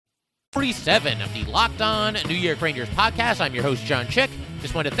47 of the Locked On New York Rangers podcast. I'm your host, John Chick.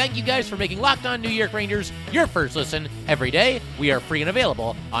 Just want to thank you guys for making Locked On New York Rangers your first listen every day. We are free and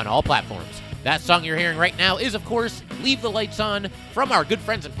available on all platforms. That song you're hearing right now is, of course, Leave the Lights On from our good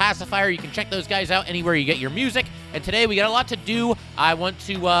friends at Pacifier. You can check those guys out anywhere you get your music. And today we got a lot to do. I want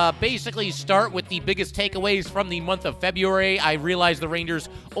to basically start with the biggest takeaways from the month of February. I realize the Rangers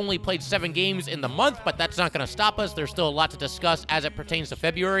only played 7 games in the month, but that's not going to stop us. There's still a lot to discuss as it pertains to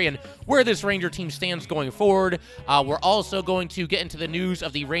February and where this Ranger team stands going forward. We're also going to get into the news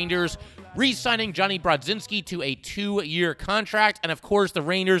of the Rangers re-signing Johnny Brodzinski to a 2-year contract. And, of course, the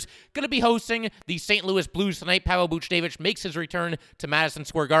Rangers going to be hosting the St. Louis Blues tonight. Pavel Buchnevich makes his return to Madison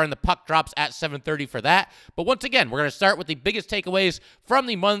Square Garden. The puck drops at 7:30 for that. But once again, we're going to start with the biggest takeaways from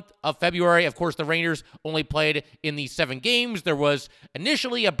the month of February. Of course, the Rangers only played in the 7 games. There was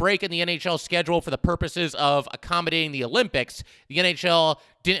initially a break in the NHL schedule for the purposes of accommodating the Olympics. The NHL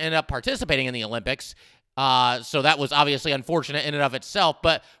didn't end up participating in the Olympics. So that was obviously unfortunate in and of itself.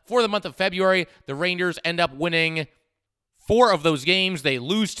 But for the month of February, the Rangers end up winning 4 of those games. They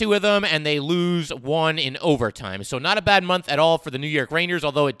lose 2 of them, and they lose 1 in overtime. So not a bad month at all for the New York Rangers,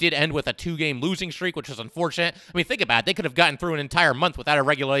 although it did end with a 2-game losing streak, which was unfortunate. I mean, think about it. They could have gotten through an entire month without a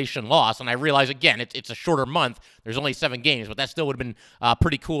regulation loss, and I realize, again, it's a shorter month. There's only 7 games, but that still would have been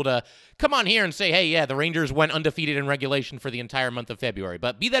pretty cool to come on here and say, hey, yeah, the Rangers went undefeated in regulation for the entire month of February.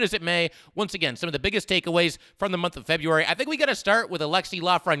 But be that as it may, once again, some of the biggest takeaways from the month of February. I think we got to start with Alexis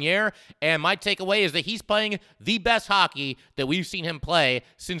Lafreniere, and my takeaway is that he's playing the best hockey that we've seen him play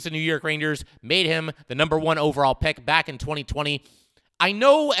since the New York Rangers made him the number 1 overall pick back in 2020. I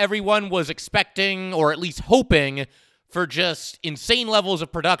know everyone was expecting, or at least hoping, for just insane levels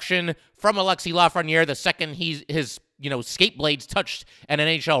of production from Alexis Lafreniere the second his skate blades touched an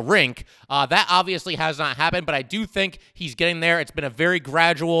NHL rink. That obviously has not happened, but I do think he's getting there. It's been a very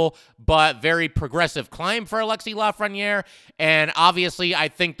gradual but very progressive climb for Alexis Lafreniere, and obviously I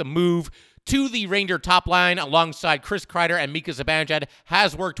think the move to the Ranger top line alongside Chris Kreider and Mika Zibanejad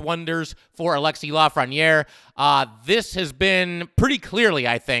has worked wonders for Alexis Lafreniere. This has been pretty clearly,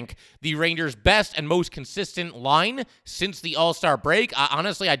 I think, the Rangers' best and most consistent line since the All-Star break.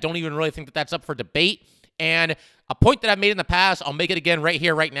 Honestly, I don't even really think that that's up for debate. And a point that I've made in the past, I'll make it again right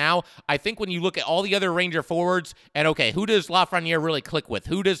here, right now. I think when you look at all the other Ranger forwards, and okay, who does Lafreniere really click with?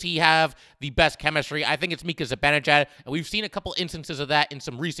 Who does he have the best chemistry? I think it's Mika Zibanejad, and we've seen a couple instances of that in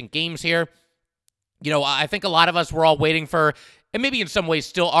some recent games here. I think a lot of us were all waiting for, and maybe in some ways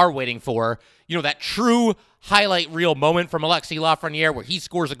still are waiting for, that true highlight reel moment from Alexis Lafreniere where he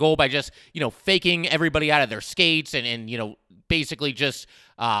scores a goal by just, faking everybody out of their skates and basically just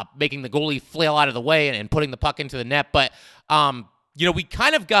making the goalie flail out of the way and putting the puck into the net. But, we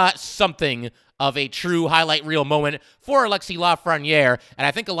kind of got something of a true highlight reel moment for Alexis Lafreniere, and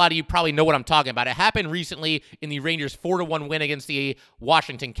I think a lot of you probably know what I'm talking about. It happened recently in the Rangers' 4-1 win against the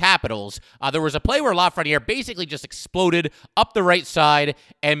Washington Capitals. There was a play where Lafreniere basically just exploded up the right side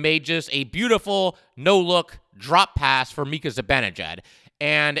and made just a beautiful no-look drop pass for Mika Zibanejad.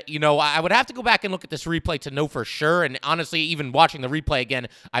 And, I would have to go back and look at this replay to know for sure, and honestly, even watching the replay again,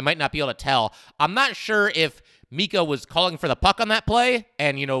 I might not be able to tell. I'm not sure if Mika was calling for the puck on that play,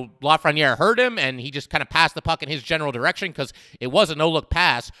 and, Lafreniere heard him, and he just kind of passed the puck in his general direction because it was a no-look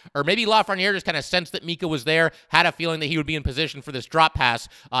pass. Or maybe Lafreniere just kind of sensed that Mika was there, had a feeling that he would be in position for this drop pass.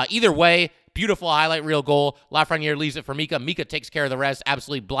 Either way, beautiful highlight reel goal. Lafreniere leaves it for Mika. Mika takes care of the rest,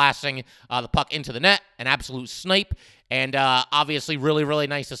 absolutely blasting the puck into the net. An absolute snipe. And obviously really, really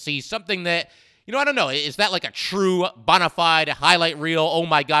nice to see. Something that, I don't know. Is that like a true bona fide highlight reel, oh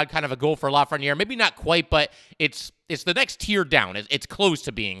my God, kind of a goal for Lafreniere? Maybe not quite, but it's the next tier down. It's close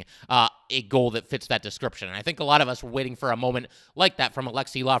to being a goal that fits that description. And I think a lot of us were waiting for a moment like that from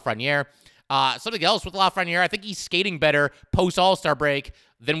Alexis Lafreniere. Something else with Lafreniere, I think he's skating better post-All-Star break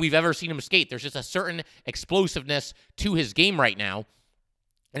than we've ever seen him skate. There's just a certain explosiveness to his game right now.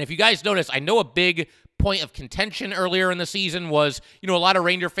 And if you guys notice, I know a big point of contention earlier in the season was, a lot of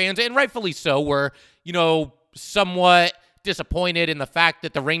Ranger fans, and rightfully so, were, somewhat disappointed in the fact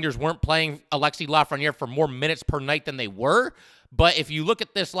that the Rangers weren't playing Alexis Lafreniere for more minutes per night than they were. But if you look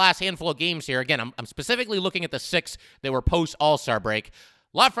at this last handful of games here, again, I'm specifically looking at the 6 that were post-All-Star break,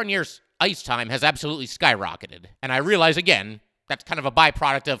 Lafreniere's ice time has absolutely skyrocketed. And I realize, again, that's kind of a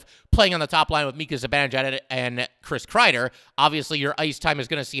byproduct of playing on the top line with Mika Zibanejad and Chris Kreider. Obviously, your ice time is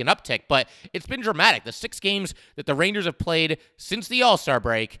going to see an uptick, but it's been dramatic. The 6 games that the Rangers have played since the All-Star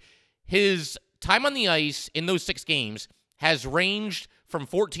break, his time on the ice in those 6 games has ranged from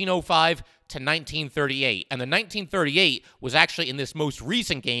 14:05 to 19:38. And the 19:38 was actually in this most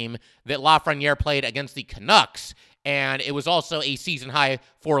recent game that Lafreniere played against the Canucks. and it was also a season high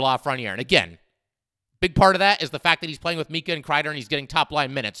for Lafreniere. And again, big part of that is the fact that he's playing with Mika and Kreider and he's getting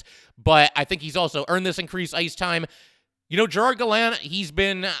top-line minutes. But I think he's also earned this increased ice time. You know, Gerard Gallant, he's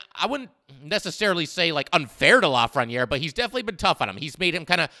been, I wouldn't necessarily say like unfair to Lafreniere, but he's definitely been tough on him. He's made him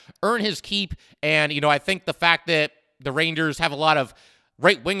kind of earn his keep. And, you know, I think the fact that the Rangers have a lot of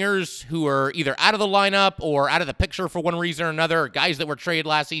right wingers who are either out of the lineup or out of the picture for one reason or another, or guys that were traded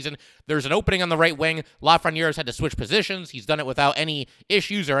last season. There's an opening on the right wing. Lafreniere's had to switch positions. He's done it without any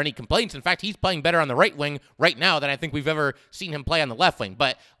issues or any complaints. In fact, he's playing better on the right wing right now than I think we've ever seen him play on the left wing.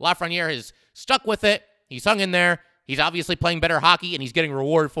 But Lafreniere has stuck with it. He's hung in there. He's obviously playing better hockey, and he's getting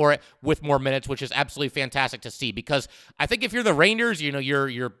rewarded for it with more minutes, which is absolutely fantastic to see. Because I think if you're the Rangers, you know,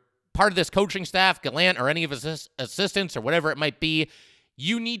 you're part of this coaching staff, Gallant or any of his assistants or whatever it might be,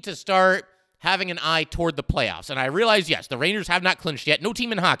 you need to start having an eye toward the playoffs. And I realize, yes, the Rangers have not clinched yet. No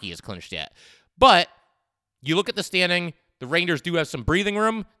team in hockey has clinched yet. But you look at the standing, the Rangers do have some breathing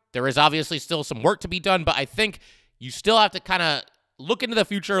room. There is obviously still some work to be done, but I think you still have to kind of look into the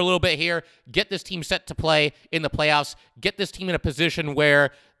future a little bit here, get this team set to play in the playoffs, get this team in a position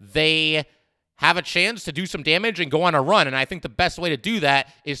where they have a chance to do some damage and go on a run. And I think the best way to do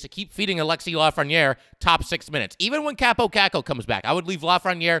that is to keep feeding Alexis Lafreniere top 6 minutes. Even when Kaapo Kakko comes back, I would leave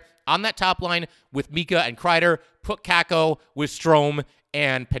Lafreniere on that top line with Mika and Kreider, put Kakko with Strome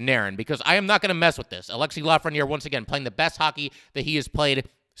and Panarin, because I am not going to mess with this. Alexis Lafreniere, once again, playing the best hockey that he has played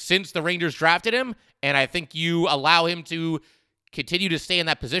since the Rangers drafted him, and I think you allow him to continue to stay in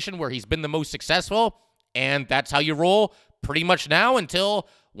that position where he's been the most successful, and that's how you roll pretty much now until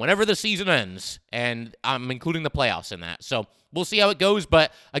whenever the season ends, and I'm including the playoffs in that. So we'll see how it goes,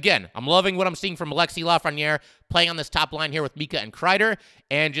 but again, I'm loving what I'm seeing from Alexis Lafreniere playing on this top line here with Mika and Kreider,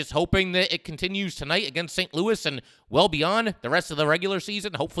 and just hoping that it continues tonight against St. Louis and well beyond the rest of the regular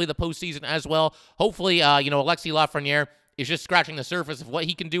season, hopefully the postseason as well. Hopefully, Alexis Lafreniere is just scratching the surface of what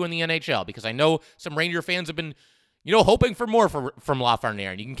he can do in the NHL, because I know some Ranger fans have been hoping for more from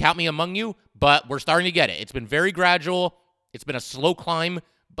Lafreniere, and you can count me among you, but we're starting to get it. It's been very gradual. It's been a slow climb,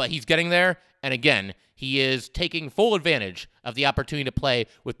 but he's getting there. And again, he is taking full advantage of the opportunity to play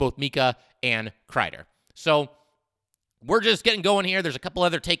with both Mika and Kreider. So we're just getting going here. There's a couple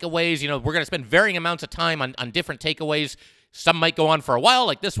other takeaways. We're going to spend varying amounts of time on different takeaways. Some might go on for a while,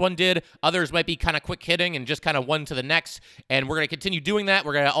 like this one did. Others might be kind of quick hitting and just kind of one to the next. And we're going to continue doing that.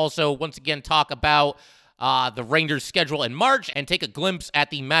 We're going to also, once again, talk about the Rangers' schedule in March and take a glimpse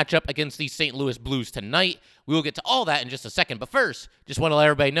at the matchup against the St. Louis Blues tonight. We will get to all that in just a second. But first, just want to let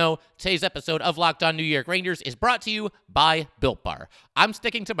everybody know, today's episode of Locked On New York Rangers is brought to you by Built Bar. I'm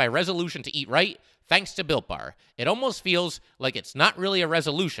sticking to my resolution to eat right, thanks to Built Bar. It almost feels like it's not really a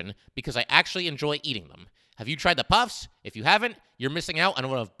resolution because I actually enjoy eating them. Have you tried the Puffs? If you haven't, you're missing out on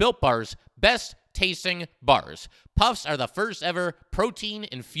one of Built Bar's best tasting bars. Puffs are the first ever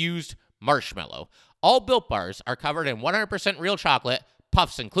protein-infused marshmallow. All Built Bars are covered in 100% real chocolate,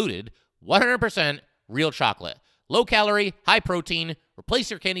 Puffs included, 100% real chocolate. Low calorie, high protein. Replace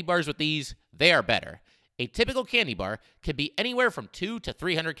your candy bars with these. They are better. A typical candy bar can be anywhere from 200 to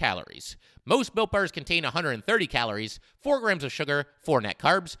 300 calories. Most Built Bars contain 130 calories, 4 grams of sugar, 4 net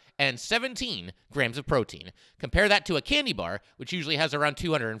carbs, and 17 grams of protein. Compare that to a candy bar, which usually has around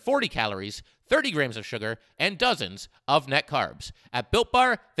 240 calories, 30 grams of sugar, and dozens of net carbs. At Built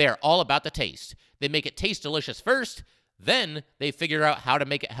Bar, they are all about the taste. They make it taste delicious first, then they figure out how to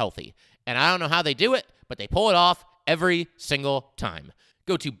make it healthy. And I don't know how they do it, but they pull it off every single time.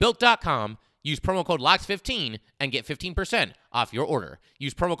 Go to Built.com, use promo code LOCKS15, and get 15% off your order.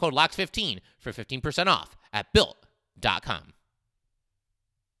 Use promo code LOCKS15 for 15% off at Built.com.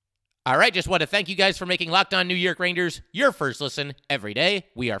 All right, just want to thank you guys for making Locked On New York Rangers your first listen every day.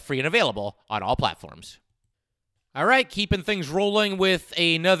 We are free and available on all platforms. All right, keeping things rolling with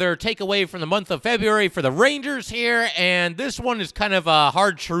another takeaway from the month of February for the Rangers here, and this one is kind of a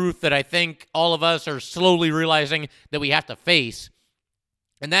hard truth that I think all of us are slowly realizing that we have to face,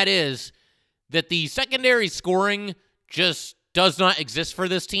 and that is that the secondary scoring just does not exist for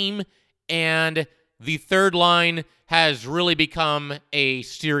this team, and the third line has really become a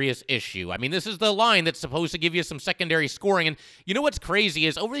serious issue. I mean, this is the line that's supposed to give you some secondary scoring, and you know what's crazy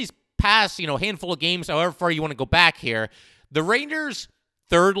is over these past, handful of games, however far you want to go back here, the Rangers'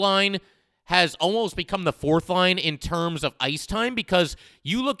 third line has almost become the fourth line in terms of ice time, because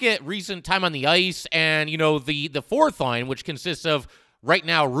you look at recent time on the ice and, the fourth line, which consists of right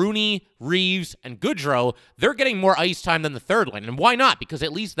now Rooney, Reeves, and Goodrow, they're getting more ice time than the third line. And why not? Because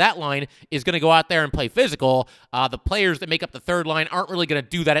at least that line is going to go out there and play physical. The players that make up the third line aren't really going to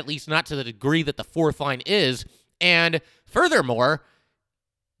do that, at least not to the degree that the fourth line is. And furthermore,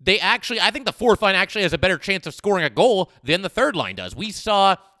 I think the fourth line actually has a better chance of scoring a goal than the third line does. We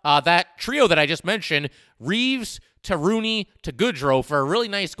saw that trio that I just mentioned, Reeves to Rooney to Goodrow, for a really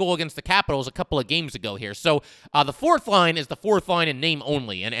nice goal against the Capitals a couple of games ago here. So the fourth line is the fourth line in name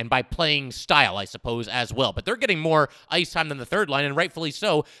only, and by playing style, I suppose, as well. But they're getting more ice time than the third line, and rightfully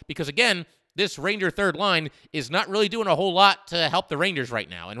so, because again, this Ranger third line is not really doing a whole lot to help the Rangers right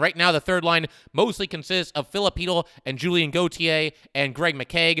now. And right now, the third line mostly consists of Filip Chytil and Julien Gauthier and Greg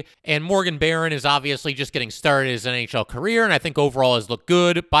McKegg. And Morgan Barron is obviously just getting started his NHL career, and I think overall has looked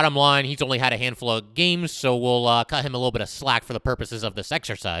good. Bottom line, he's only had a handful of games, so we'll cut him a little bit of slack for the purposes of this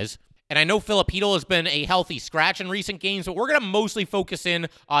exercise. And I know Filip Chytil has been a healthy scratch in recent games, but we're going to mostly focus in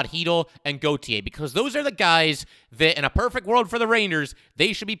on Chytil and Gauthier because those are the guys that, in a perfect world for the Rangers,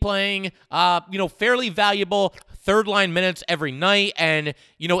 they should be playing, fairly valuable third-line minutes every night and,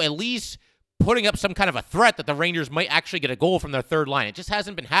 at least putting up some kind of a threat that the Rangers might actually get a goal from their third line. It just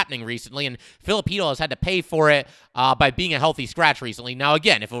hasn't been happening recently, and Filip Chytil has had to pay for it by being a healthy scratch recently. Now,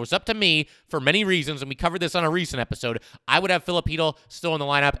 again, if it was up to me, for many reasons, and we covered this on a recent episode, I would have Filip Chytil still in the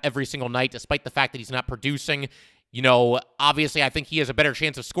lineup every single night, despite the fact that he's not producing. Obviously, I think he has a better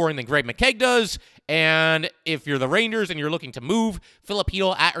chance of scoring than Greg McKegg does. And if you're the Rangers and you're looking to move Filip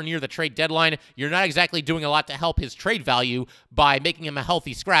Chytil at or near the trade deadline, you're not exactly doing a lot to help his trade value by making him a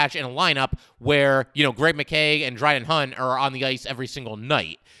healthy scratch in a lineup where, Greg McKegg and Dryden Hunt are on the ice every single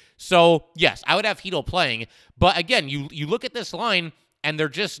night. So, yes, I would have Chytil playing. But again, you look at this line, and they're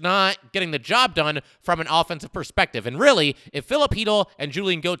just not getting the job done from an offensive perspective. And really, if Filip Chytil and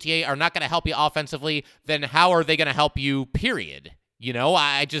Julien Gauthier are not going to help you offensively, then how are they going to help you, period?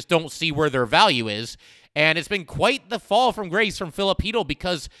 I just don't see where their value is. And it's been quite the fall from grace from Filip Chytil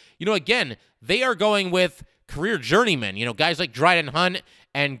because, again, they are going with career journeymen, guys like Dryden Hunt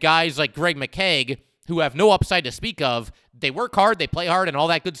and guys like Greg McKegg, who have no upside to speak of. They work hard, they play hard, and all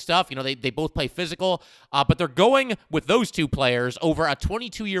that good stuff. They both play physical, but they're going with those two players over a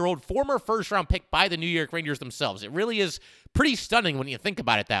 22-year-old former first-round pick by the New York Rangers themselves. It really is pretty stunning when you think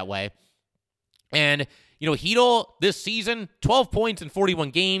about it that way. And, Chytil this season, 12 points in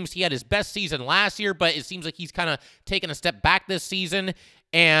 41 games. He had his best season last year, but it seems like he's kind of taken a step back this season,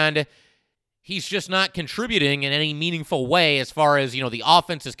 and he's just not contributing in any meaningful way as far as, the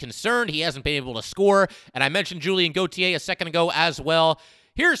offense is concerned. He hasn't been able to score. And I mentioned Julien Gauthier a second ago as well.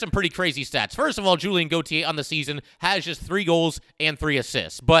 Here are some pretty crazy stats. First of all, Julien Gauthier on the season has just 3 goals and 3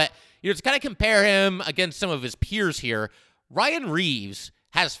 assists. But, to kind of compare him against some of his peers here, Ryan Reeves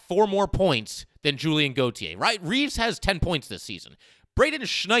has 4 more points than Julien Gauthier. Right? Reeves has 10 points this season. Braden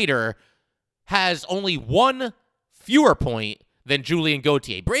Schneider has only 1 fewer point than Julien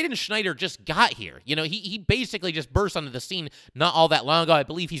Gauthier. Braden Schneider just got here. He basically just burst onto the scene not all that long ago. I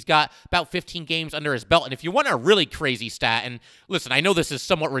believe he's got about 15 games under his belt. And if you want a really crazy stat, and listen, I know this is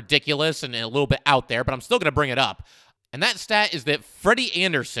somewhat ridiculous and a little bit out there, but I'm still going to bring it up. And that stat is that Freddie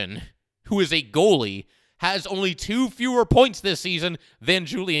Anderson, who is a goalie, has only 2 fewer points this season than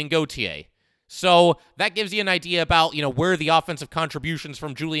Julien Gauthier. So that gives you an idea about, where the offensive contributions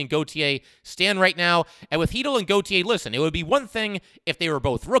from Julien Gauthier stand right now. And with Chytil and Gauthier, listen, it would be one thing if they were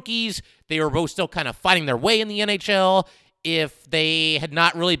both rookies, they were both still kind of finding their way in the NHL, if they had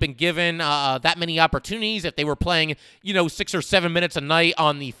not really been given that many opportunities, if they were playing, 6 or 7 minutes a night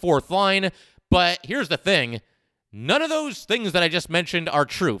on the fourth line. But here's the thing. None of those things that I just mentioned are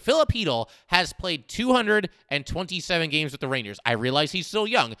true. Filip Chytil has played 227 games with the Rangers. I realize he's still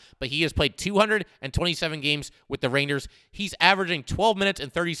young, but he has played 227 games with the Rangers. He's averaging 12 minutes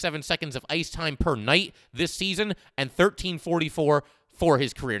and 37 seconds of ice time per night this season and 1344 for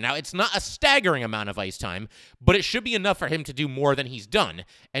his career. Now, it's not a staggering amount of ice time, but it should be enough for him to do more than he's done.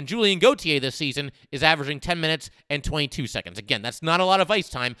 And Julien Gauthier this season is averaging 10 minutes and 22 seconds. Again, that's not a lot of ice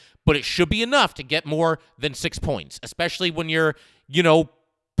time, but it should be enough to get more than 6 points, especially when you're,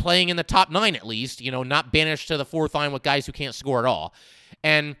 playing in the top 9 at least, not banished to the fourth line with guys who can't score at all.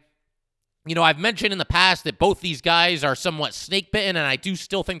 And I've mentioned in the past that both these guys are somewhat snake-bitten, and I do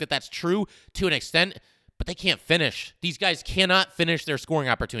still think that that's true to an extent, but they can't finish. These guys cannot finish their scoring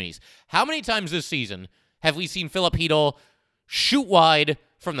opportunities. How many times this season have we seen Filip Chytil shoot wide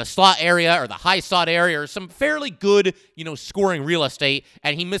from the slot area or the high slot area or some fairly good, scoring real estate,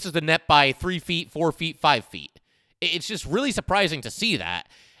 and he misses the net by 3 feet, 4 feet, 5 feet? It's just really surprising to see that.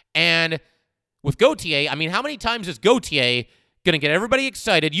 And with Gauthier, how many times is Gauthier going to get everybody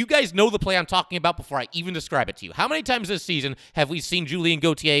excited? You guys know the play I'm talking about before I even describe it to you. How many times this season have we seen Julien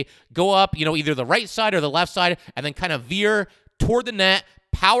Gauthier go up, either the right side or the left side, and then kind of veer toward the net,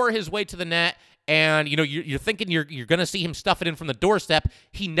 power his way to the net, and, you're thinking you're going to see him stuff it in from the doorstep.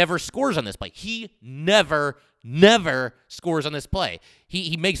 He never scores on this play. He never never scores on this play.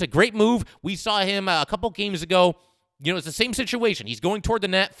 He makes a great move. We saw him a couple games ago. It's the same situation. He's going toward the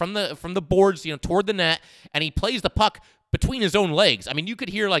net from the boards, toward the net, and he plays the puck between his own legs. I mean, you could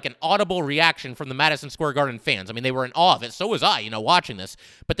hear like an audible reaction from the Madison Square Garden fans. I mean, they were in awe of it. So was I, watching this.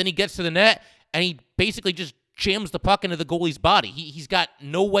 But then he gets to the net, and he basically just jams the puck into the goalie's body. He's got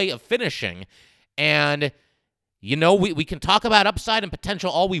no way of finishing. And, we can talk about upside and potential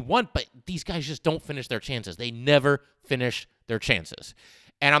all we want, but these guys just don't finish their chances. They never finish their chances.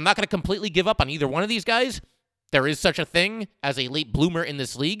 And I'm not going to completely give up on either one of these guys. There is such a thing as a late bloomer in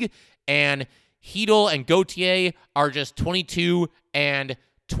this league, and Chytil and Gauthier are just 22 and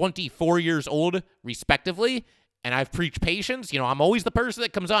 24 years old, respectively. And I've preached patience. I'm always the person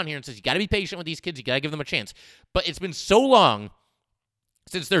that comes on here and says, you got to be patient with these kids. You got to give them a chance. But it's been so long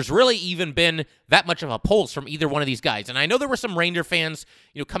since there's really even been that much of a pulse from either one of these guys. And I know there were some Ranger fans,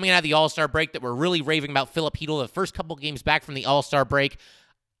 coming out of the All-Star break that were really raving about Filip Chytil the first couple games back from the All-Star break.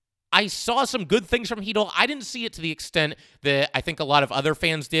 I saw some good things from Chytil. I didn't see it to the extent that I think a lot of other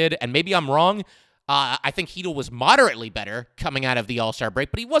fans did, and maybe I'm wrong. I think Chytil was moderately better coming out of the All-Star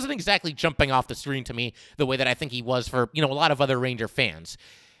break, but he wasn't exactly jumping off the screen to me the way that I think he was for, a lot of other Ranger fans.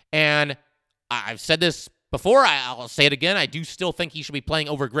 And I've said this before. I'll say it again. I do still think he should be playing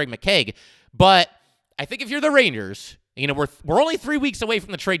over Greg McKegg, but I think if you're the Rangers, we're only 3 weeks away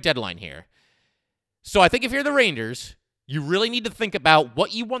from the trade deadline here. So I think if you're the Rangers, you really need to think about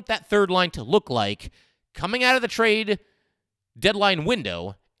what you want that third line to look like coming out of the trade deadline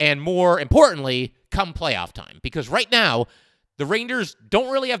window, and more importantly, come playoff time. Because right now, the Rangers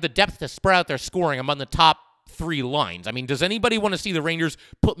don't really have the depth to spread out their scoring among the top three lines. I mean, does anybody want to see the Rangers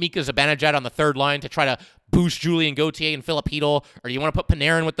put Mika Zibanejad on the third line to try to boost Julien Gauthier and Filip Chytil? Or do you want to put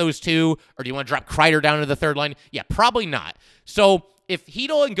Panarin with those two? Or do you want to drop Kreider down to the third line? Yeah, probably not. So if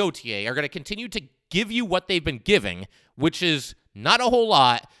Chytil and Gauthier are going to continue to give you what they've been giving, which is not a whole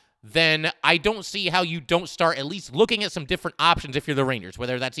lot, then I don't see how you don't start at least looking at some different options if you're the Rangers,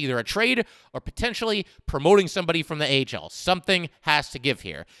 whether that's either a trade or potentially promoting somebody from the AHL. Something has to give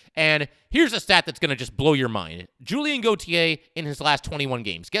here. And here's a stat that's going to just blow your mind. Julien Gauthier in his last 21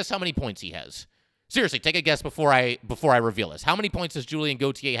 games. Guess how many points he has? Seriously, take a guess before I reveal this. How many points does Julien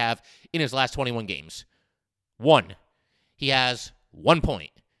Gauthier have in his last 21 games? 1. He has 1 point.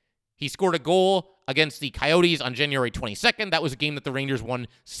 He scored a goal against the Coyotes on January 22nd. That was a game that the Rangers won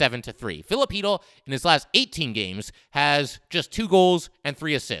 7-3. Filip Chytil, in his last 18 games, has just 2 goals and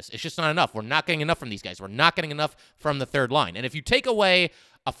 3 assists. It's just not enough. We're not getting enough from these guys. We're not getting enough from the third line. And if you take away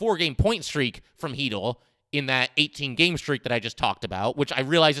a 4-game point streak from Chytil in that 18-game streak that I just talked about, which I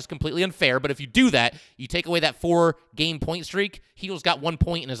realize is completely unfair, but if you do that, you take away that 4-game point streak, Chytil's got 1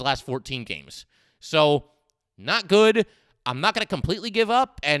 point in his last 14 games. So, not good. I'm not going to completely give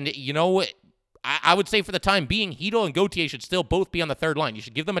up, and, I would say for the time being, Chytil and Gauthier should still both be on the third line. You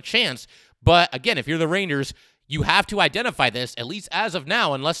should give them a chance, but again, if you're the Rangers, you have to identify this, at least as of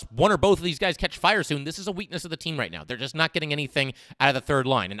now, unless one or both of these guys catch fire soon. This is a weakness of the team right now. They're just not getting anything out of the third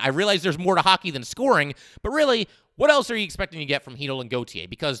line, and I realize there's more to hockey than scoring, but really, what else are you expecting to get from Chytil and Gauthier?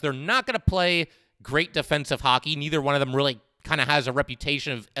 Because they're not going to play great defensive hockey. Neither one of them really kind of has a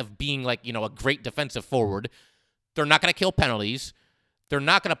reputation of being like, a great defensive forward. They're not going to kill penalties. They're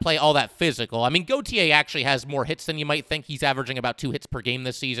not going to play all that physical. I mean, Gauthier actually has more hits than you might think. He's averaging about 2 hits per game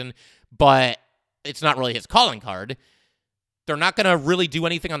this season, but it's not really his calling card. They're not going to really do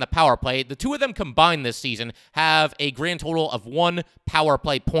anything on the power play. The two of them combined this season have a grand total of 1 power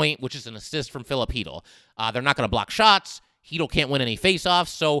play point, which is an assist from Filip Chytil. They're not going to block shots. Chytil can't win any faceoffs,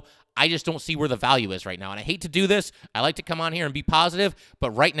 so I just don't see where the value is right now. And I hate to do this. I like to come on here and be positive,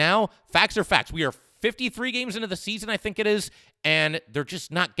 but right now, facts are facts. We are 53 games into the season, I think it is, and they're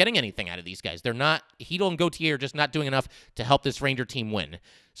just not getting anything out of these guys. Chytil and Gauthier are just not doing enough to help this Ranger team win.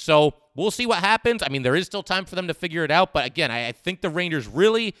 So we'll see what happens. I mean, there is still time for them to figure it out, but again, I think the Rangers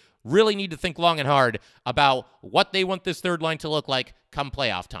really need to think long and hard about what they want this third line to look like come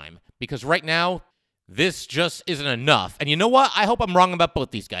playoff time. Because right now, this just isn't enough. And you know what? I hope I'm wrong about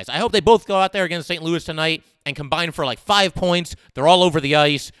both these guys. I hope they both go out there against St. Louis tonight and combine for like 5 points. They're all over the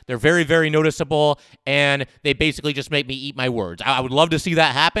ice. They're very, very noticeable. And they basically just make me eat my words. I would love to see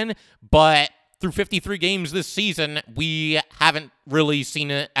that happen. But through 53 games this season, we haven't really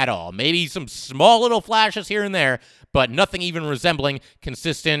seen it at all. Maybe some small little flashes here and there, but nothing even resembling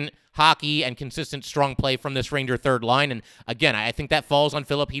consistent hockey and consistent strong play from this Ranger third line. And again, I think that falls on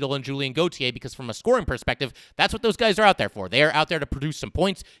Filip Chytil and Julien Gauthier because from a scoring perspective, that's what those guys are out there for. They are out there to produce some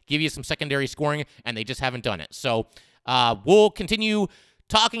points, give you some secondary scoring, and they just haven't done it. So we'll continue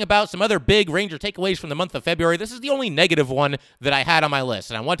talking about some other big Ranger takeaways from the month of February. This is the only negative one that I had on my list,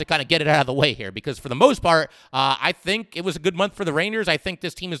 and I want to kind of get it out of the way here because for the most part, I think it was a good month for the Rangers. I think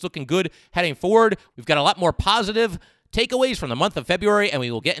this team is looking good heading forward. We've got a lot more positive takeaways from the month of February, and we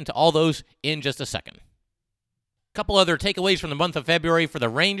will get into all those in just a second. Couple other takeaways from the month of February for the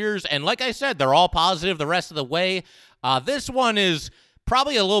Rangers, and like I said, they're all positive the rest of the way. This one is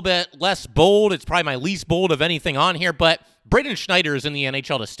probably a little bit less bold. It's probably my least bold of anything on here, but Braden Schneider is in the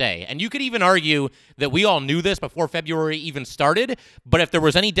NHL to stay. And you could even argue that we all knew this before February even started, but if there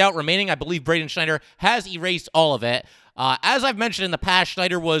was any doubt remaining, I believe Braden Schneider has erased all of it. As I've mentioned in the past,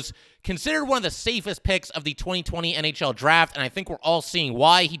 Schneider was considered one of the safest picks of the 2020 NHL draft, and I think we're all seeing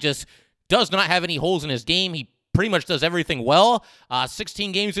why. He just does not have any holes in his game. He pretty much does everything well.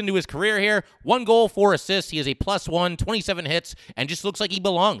 16 games into his career here, 1 goal, 4 assists. He is a +1, 27 hits, and just looks like he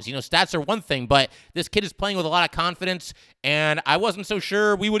belongs. Stats are one thing, but this kid is playing with a lot of confidence, and I wasn't so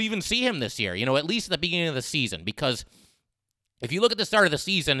sure we would even see him this year, at least at the beginning of the season, because if you look at the start of the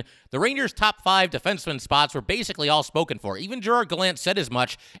season, the Rangers' top 5 defenseman spots were basically all spoken for. Even Gerard Gallant said as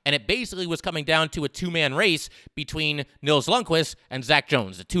much, and it basically was coming down to a 2-man race between Nils Lundkvist and Zach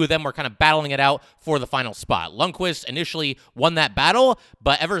Jones. The two of them were kind of battling it out for the final spot. Lundkvist initially won that battle,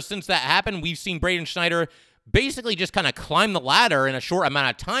 but ever since that happened, we've seen Braden Schneider basically just kind of climb the ladder in a short amount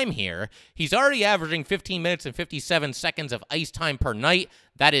of time here. He's already averaging 15 minutes and 57 seconds of ice time per night.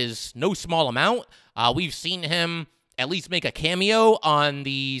 That is no small amount. We've seen him at least make a cameo on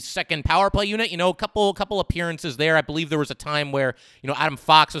the second power play unit. A couple appearances there. I believe there was a time where, Adam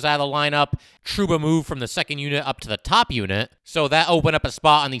Fox was out of the lineup. Trouba moved from the second unit up to the top unit. So that opened up a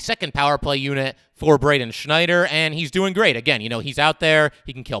spot on the second power play unit for Braden Schneider, and he's doing great. Again, he's out there.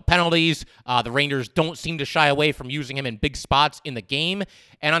 He can kill penalties. The Rangers don't seem to shy away from using him in big spots in the game.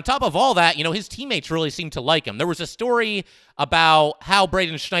 And on top of all that, his teammates really seem to like him. There was a story about how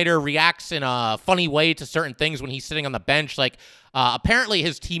Braden Schneider reacts in a funny way to certain things when he's sitting on the bench. Apparently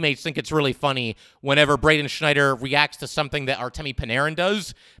his teammates think it's really funny whenever Braden Schneider reacts to something that Artemi Panarin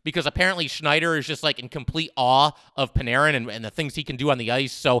does, because apparently Schneider is just in complete awe of Panarin and the things he can do on the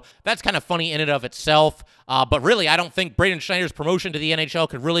ice. So that's kind of funny in and of itself. But really, I don't think Braden Schneider's promotion to the NHL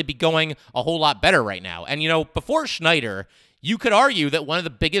could really be going a whole lot better right now. And, before Schneider, you could argue that one of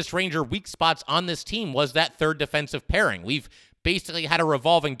the biggest Ranger weak spots on this team was that third defensive pairing. We've basically had a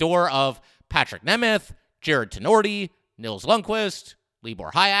revolving door of Patrick Nemeth, Jared Tenorti, Nils Lundkvist,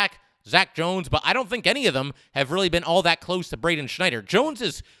 Libor Hajek, Zach Jones, but I don't think any of them have really been all that close to Braden Schneider. Jones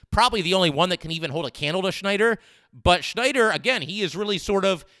is probably the only one that can even hold a candle to Schneider, but Schneider, again, he has really sort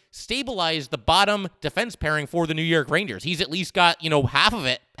of stabilized the bottom defense pairing for the New York Rangers. He's at least got, half of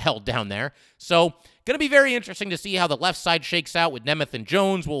it held down there. So going to be very interesting to see how the left side shakes out with Nemeth and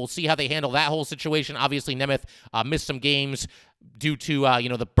Jones. We'll see how they handle that whole situation. Obviously, Nemeth missed some games due to,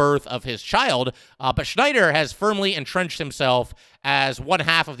 the birth of his child. But Schneider has firmly entrenched himself as one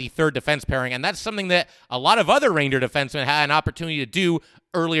half of the third defense pairing, and that's something that a lot of other Ranger defensemen had an opportunity to do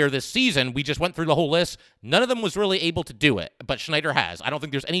earlier this season. We just went through the whole list. None of them was really able to do it, but Schneider has. I don't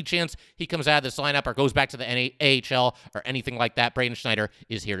think there's any chance he comes out of this lineup or goes back to the AHL or anything like that. Braden Schneider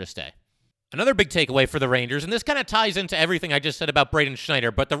is here to stay. Another big takeaway for the Rangers, and this kind of ties into everything I just said about Braden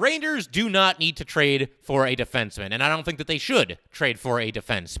Schneider, but the Rangers do not need to trade for a defenseman, and I don't think that they should trade for a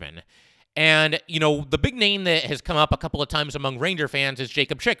defenseman. And, the big name that has come up a couple of times among Ranger fans is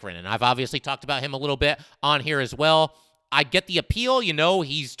Jakob Chychrun, and I've obviously talked about him a little bit on here as well. I get the appeal.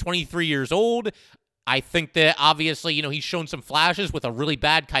 He's 23 years old. I think that, obviously, he's shown some flashes with a really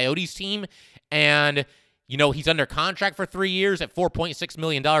bad Coyotes team, and he's under contract for 3 years at $4.6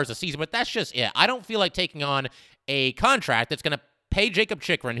 million a season, but that's just it. I don't feel like taking on a contract that's going to pay Jakob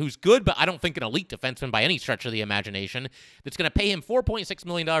Chychrun, who's good, but I don't think an elite defenseman by any stretch of the imagination, that's going to pay him $4.6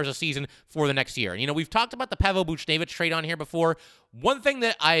 million a season for the next year. And, we've talked about the Pavel Buchnevich trade on here before. One thing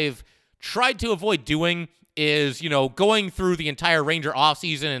that I've tried to avoid doing is, going through the entire Ranger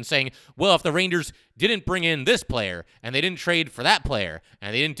offseason and saying, well, if the Rangers didn't bring in this player, and they didn't trade for that player,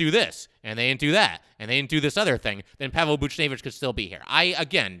 and they didn't do this, and they didn't do that, and they didn't do this other thing, then Pavel Buchnevich could still be here.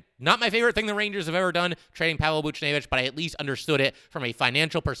 Again, not my favorite thing the Rangers have ever done, trading Pavel Buchnevich, but I at least understood it from a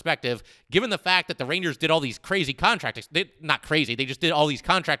financial perspective, given the fact that the Rangers did all these crazy not crazy, they just did all these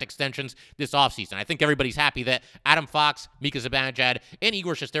contract extensions this offseason. I think everybody's happy that Adam Fox, Mika Zibanejad, and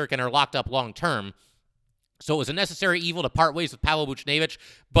Igor Shesterkin are locked up long-term. So it was a necessary evil to part ways with Pavel Buchnevich.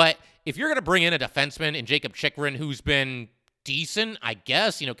 But if you're going to bring in a defenseman in Jakob Chychrun, who's been decent, I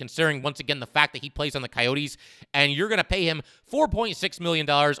guess, considering once again the fact that he plays on the Coyotes, and you're going to pay him $4.6 million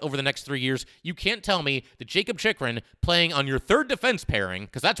over the next 3 years. You can't tell me that Jakob Chychrun playing on your third defense pairing,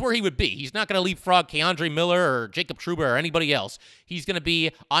 because that's where he would be. He's not going to leapfrog Keandre Miller or Jacob Trouba or anybody else. He's going to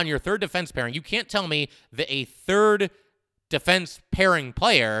be on your third defense pairing. You can't tell me that a third defense pairing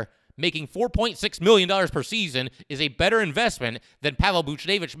player making $4.6 million per season is a better investment than Pavel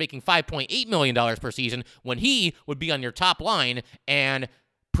Buchnevich making $5.8 million per season when he would be on your top line and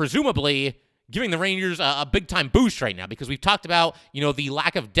presumably giving the Rangers a big-time boost right now, because we've talked about, the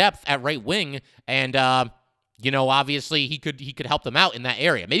lack of depth at right wing, and, obviously he could help them out in that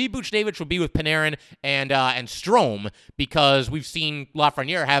area. Maybe Buchnevich would be with Panarin and Strome, because we've seen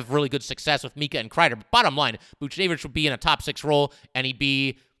Lafreniere have really good success with Mika and Kreider. But bottom line, Buchnevich would be in a top 6 role, and he'd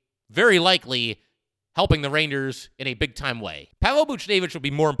be very likely helping the Rangers in a big-time way. Pavel Buchnevich would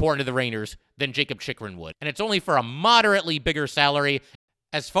be more important to the Rangers than Jakob Chychrun would, and it's only for a moderately bigger salary.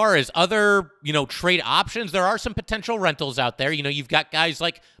 As far as other, trade options, there are some potential rentals out there. You've got guys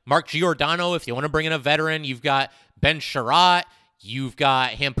like Mark Giordano, if you want to bring in a veteran. You've got Ben Chiarot. You've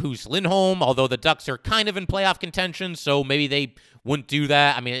got Hampus Lindholm, although the Ducks are kind of in playoff contention, so maybe they wouldn't do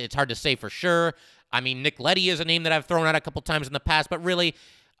that. I mean, it's hard to say for sure. I mean, Nick Leddy is a name that I've thrown out a couple times in the past, but really,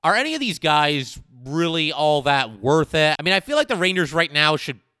 are any of these guys really all that worth it? I mean, I feel like the Rangers right now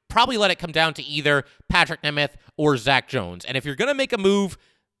should probably let it come down to either Patrick Nemeth or Zach Jones. And if you're going to make a move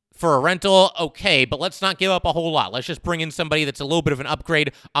for a rental, okay, but let's not give up a whole lot. Let's just bring in somebody that's a little bit of an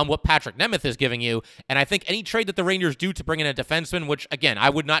upgrade on what Patrick Nemeth is giving you. And I think any trade that the Rangers do to bring in a defenseman, which, again, I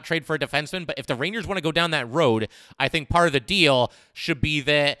would not trade for a defenseman, but if the Rangers want to go down that road, I think part of the deal should be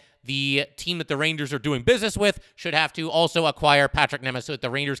that the team that the Rangers are doing business with should have to also acquire Patrick Nemeth so that the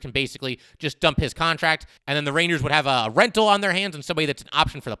Rangers can basically just dump his contract. And then the Rangers would have a rental on their hands and somebody that's an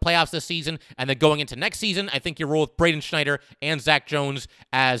option for the playoffs this season. And then going into next season, I think you roll with Braden Schneider and Zach Jones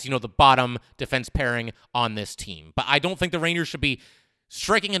as, the bottom defense pairing on this team. But I don't think the Rangers should be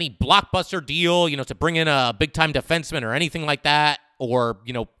striking any blockbuster deal, to bring in a big-time defenseman or anything like that, or,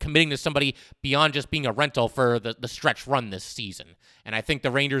 committing to somebody beyond just being a rental for the stretch run this season. And I think the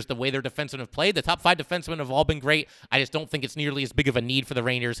Rangers, the way their defensemen have played, the top 5 defensemen have all been great. I just don't think it's nearly as big of a need for the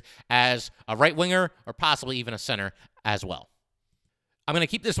Rangers as a right winger or possibly even a center as well. I'm going to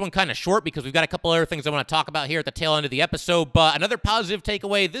keep this one kind of short because we've got a couple other things I want to talk about here at the tail end of the episode, but another positive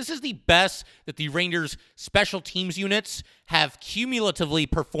takeaway, this is the best that the Rangers special teams units have cumulatively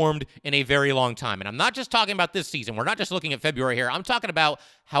performed in a very long time. And I'm not just talking about this season. We're not just looking at February here. I'm talking about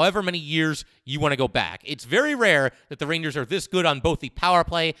however many years you want to go back. It's very rare that the Rangers are this good on both the power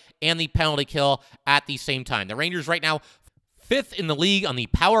play and the penalty kill at the same time. The Rangers right now, 5th in the league on the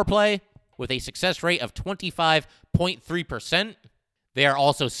power play with a success rate of 25.3%. They are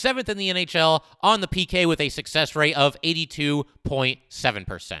also 7th in the NHL on the PK with a success rate of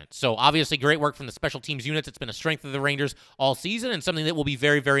 82.7%. So obviously great work from the special teams units. It's been a strength of the Rangers all season and something that will be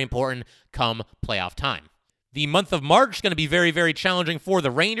very, very important come playoff time. The month of March is going to be very, very challenging for the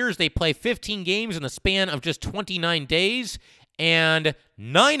Rangers. They play 15 games in the span of just 29 days, and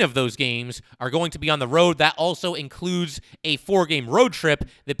 9 of those games are going to be on the road. That also includes a 4-game road trip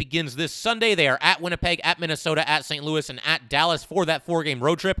that begins this Sunday. They are at Winnipeg, at Minnesota, at St. Louis, and at Dallas for that 4-game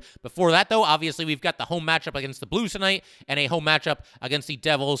road trip. Before that, though, obviously we've got the home matchup against the Blues tonight and a home matchup against the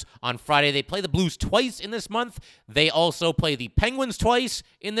Devils on Friday. They play the Blues twice in this month. They also play the Penguins twice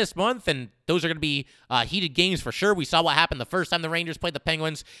in this month, and those are going to be heated games for sure. We saw what happened the first time the Rangers played the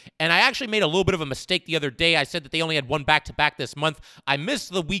Penguins, and I actually made a little bit of a mistake the other day. I said that they only had one back-to-back this month. I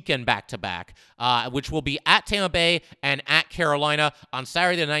missed the weekend back-to-back, which will be at Tampa Bay and at Carolina on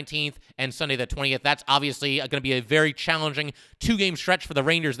Saturday the 19th and Sunday the 20th. That's obviously going to be a very challenging 2-game stretch for the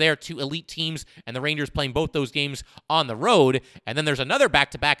Rangers there, 2 elite teams, and the Rangers playing both those games on the road. And then there's another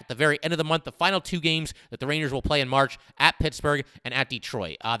back-to-back at the very end of the month, the final 2 games that the Rangers will play in March at Pittsburgh and at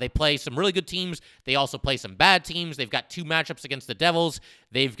Detroit. They play some really good teams. They also play some bad teams. They've got 2 matchups against the Devils.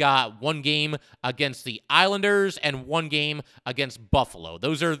 They've got 1 game against the Islanders and 1 game against Buffalo.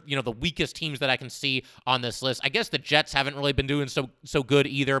 Those are, the weakest teams that I can see on this list. I guess the Jets haven't really been doing so good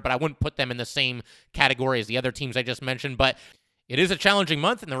either, but I wouldn't put them in the same category as the other teams I just mentioned. But it is a challenging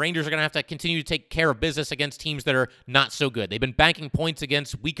month, and the Rangers are going to have to continue to take care of business against teams that are not so good. They've been banking points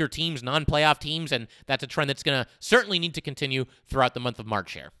against weaker teams, non-playoff teams, and that's a trend that's going to certainly need to continue throughout the month of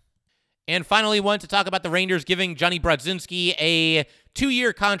March here. And finally, wanted to talk about the Rangers giving Johnny Brodzinski a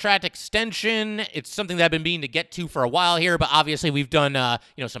 2-year contract extension. It's something that I've been meaning to get to for a while here, but obviously we've done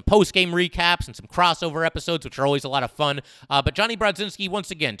some post-game recaps and some crossover episodes, which are always a lot of fun. But Johnny Brodzinski,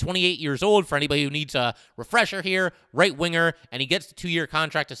 once again, 28 years old, for anybody who needs a refresher here, right winger, and he gets the 2-year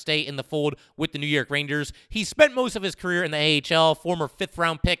contract to stay in the fold with the New York Rangers. He spent most of his career in the AHL, former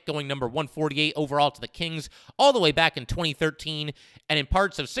 5th-round pick, going number 148 overall to the Kings, all the way back in 2013, and in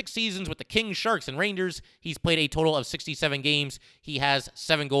parts of 6 seasons with the Kings, Sharks, and Rangers, he's played a total of 67 games. He has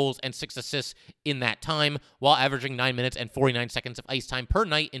 7 goals and 6 assists in that time, while averaging 9 minutes and 49 seconds of ice time per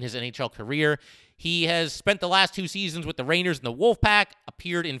night in his NHL career. He has spent the last 2 seasons with the Rangers and the Wolfpack,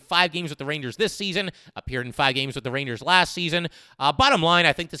 appeared in 5 games with the Rangers this season, appeared in 5 games with the Rangers last season. Bottom line,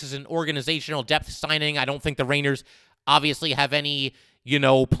 I think this is an organizational depth signing. I don't think the Rangers obviously have any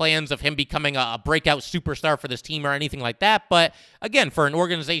plans of him becoming a breakout superstar for this team or anything like that. But again, for an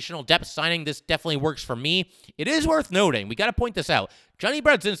organizational depth signing, this definitely works for me. It is worth noting, we got to point this out, Johnny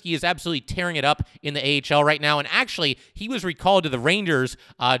Brodzinski is absolutely tearing it up in the AHL right now. And actually, he was recalled to the Rangers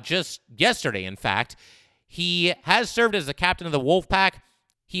just yesterday, in fact. He has served as the captain of the Wolfpack.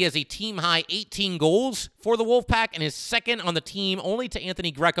 He has a team-high 18 goals for the Wolfpack and is second on the team only to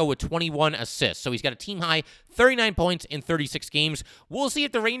Anthony Greco with 21 assists. So he's got a team-high 39 points in 36 games. We'll see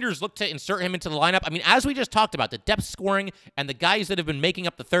if the Rangers look to insert him into the lineup. I mean, as we just talked about, the depth scoring and the guys that have been making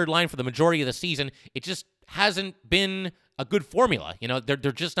up the third line for the majority of the season, it just hasn't been a good formula. They're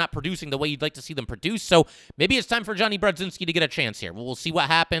just not producing the way you'd like to see them produce. So maybe it's time for Johnny Brodzinski to get a chance here. We'll see what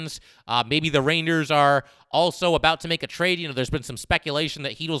happens. Maybe the Rangers are also about to make a trade. There's been some speculation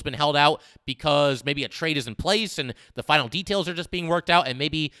that Heedle's been held out because maybe a trade is in place and the final details are just being worked out, and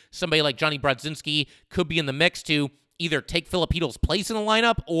maybe somebody like Johnny Brodzinski could be in the mix to either take Filip Heedle's place in the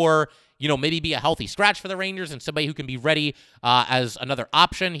lineup or maybe be a healthy scratch for the Rangers and somebody who can be ready as another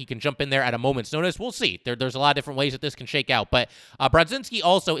option. He can jump in there at a moment's notice. We'll see. There's a lot of different ways that this can shake out. But Brodzinski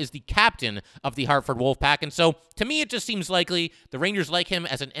also is the captain of the Hartford Wolfpack. And so to me, it just seems likely the Rangers like him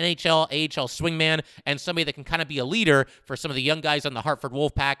as an NHL, AHL swingman and somebody that can kind of be a leader for some of the young guys on the Hartford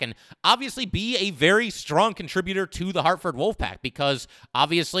Wolfpack and obviously be a very strong contributor to the Hartford Wolfpack because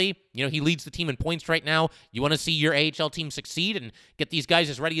obviously, he leads the team in points right now. You want to see your AHL team succeed and get these guys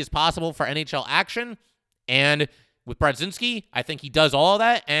as ready as possible for NHL action. And with Brodzinski, I think he does all of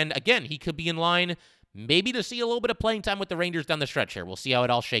that. And again, he could be in line maybe to see a little bit of playing time with the Rangers down the stretch here. We'll see how it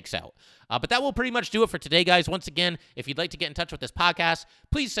all shakes out. But that will pretty much do it for today, guys. Once again, if you'd like to get in touch with this podcast,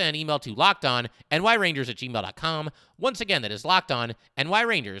 please send an email to lockedonnyrangers@gmail.com. Once again, that is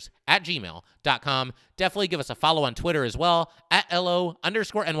lockedonnyrangers@gmail.com. Definitely give us a follow on Twitter as well,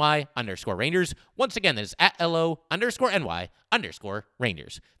 @LO_NY_Rangers. Once again, that is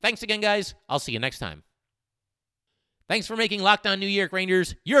 @LO_NY_Rangers. Thanks again, guys. I'll see you next time. Thanks for making Locked On New York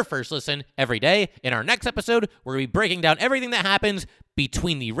Rangers your first listen every day. In our next episode, we're going to be breaking down everything that happens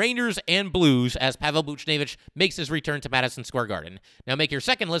between the Rangers and Blues as Pavel Buchnevich makes his return to Madison Square Garden. Now make your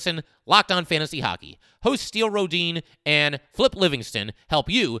second listen Locked On Fantasy Hockey. Hosts Steele Rodine and Flip Livingston help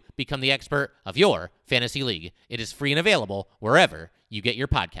you become the expert of your fantasy league. It is free and available wherever you get your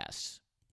podcasts.